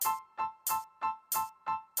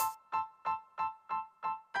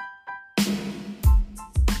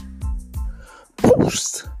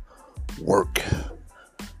post work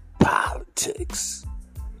politics.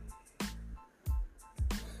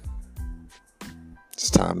 It's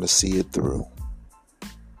time to see it through.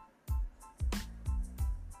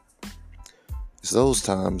 It's those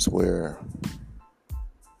times where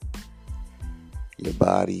your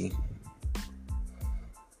body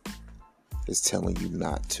is telling you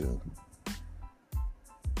not to.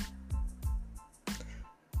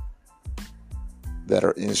 That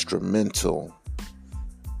are instrumental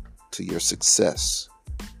to your success.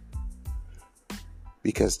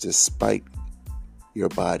 Because despite your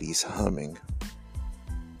body's humming,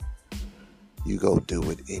 you go do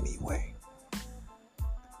it anyway.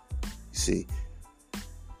 See,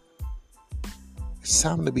 it's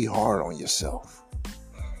time to be hard on yourself.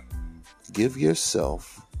 Give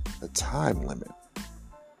yourself a time limit,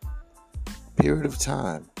 period of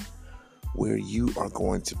time where you are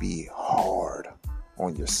going to be hard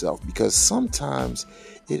on yourself, because sometimes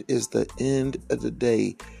it is the end of the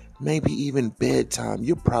day, maybe even bedtime.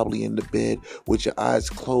 You're probably in the bed with your eyes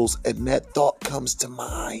closed and that thought comes to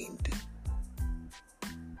mind.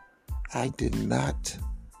 I did not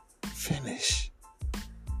finish.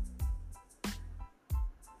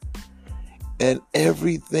 And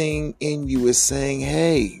everything in you is saying,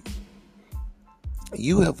 hey,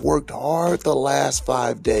 you have worked hard the last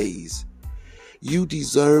 5 days. You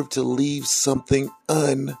deserve to leave something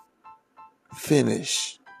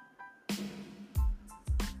unfinished.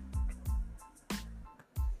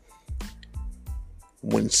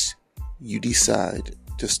 Once you decide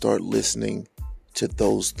to start listening to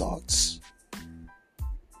those thoughts,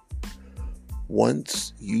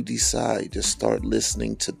 once you decide to start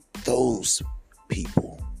listening to those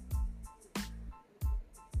people,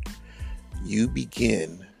 you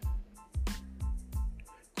begin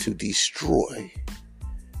to destroy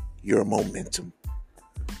your momentum.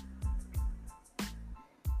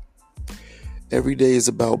 Every day is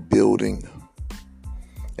about building.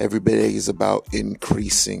 Every day is about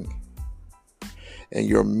increasing. And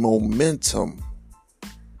your momentum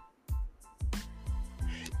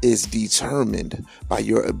is determined by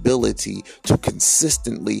your ability to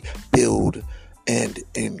consistently build and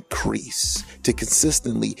increase, to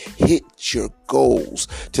consistently hit your goals,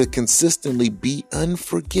 to consistently be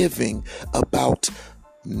unforgiving about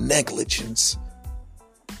negligence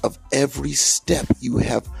of every step you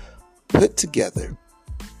have put together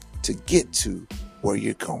to get to where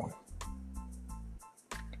you're going.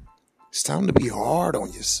 It's time to be hard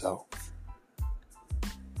on yourself.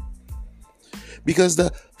 Because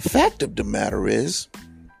the fact of the matter is,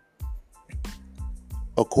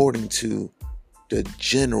 according to the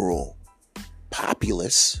general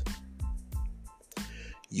populace,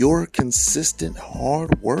 your consistent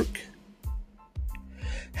hard work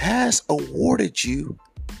has awarded you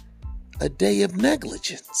a day of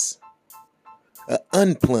negligence, an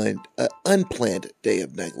unplanned day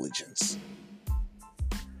of negligence.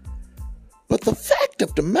 But the fact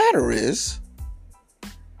of the matter is,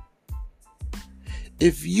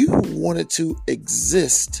 if you wanted to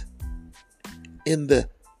exist in the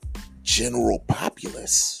general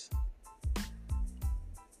populace,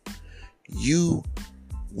 you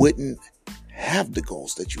wouldn't have the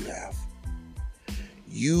goals that you have.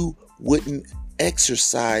 You wouldn't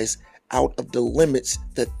exercise out of the limits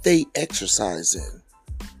that they exercise in.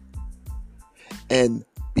 And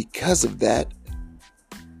because of that,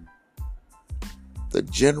 the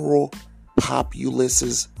general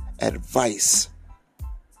populace's advice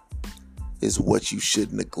is what you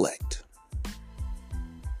should neglect.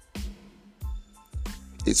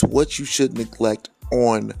 It's what you should neglect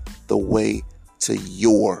on the way to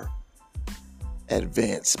your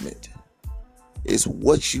advancement. It's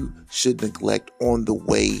what you should neglect on the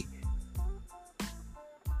way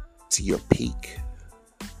to your peak.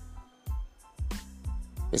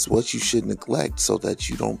 It's what you should neglect so that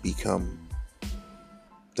you don't become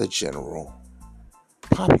the general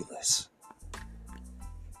populace.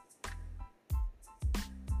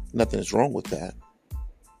 Nothing is wrong with that.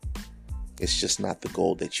 It's just not the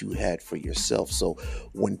goal that you had for yourself. So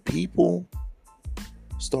when people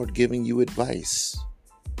start giving you advice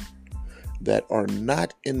that are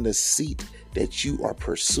not in the seat that you are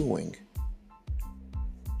pursuing,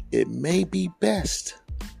 it may be best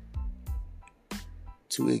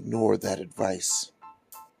to ignore that advice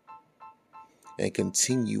and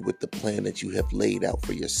continue with the plan that you have laid out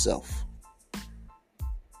for yourself.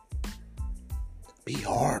 Be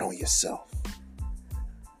hard on yourself.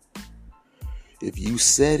 If you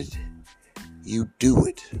said it, you do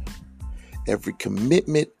it. Every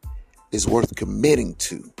commitment is worth committing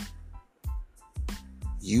to.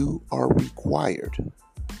 You are required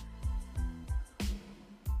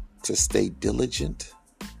to stay diligent,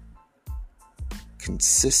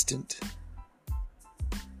 consistent,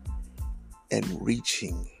 and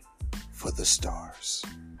reaching for the stars.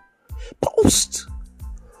 Post,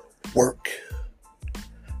 work,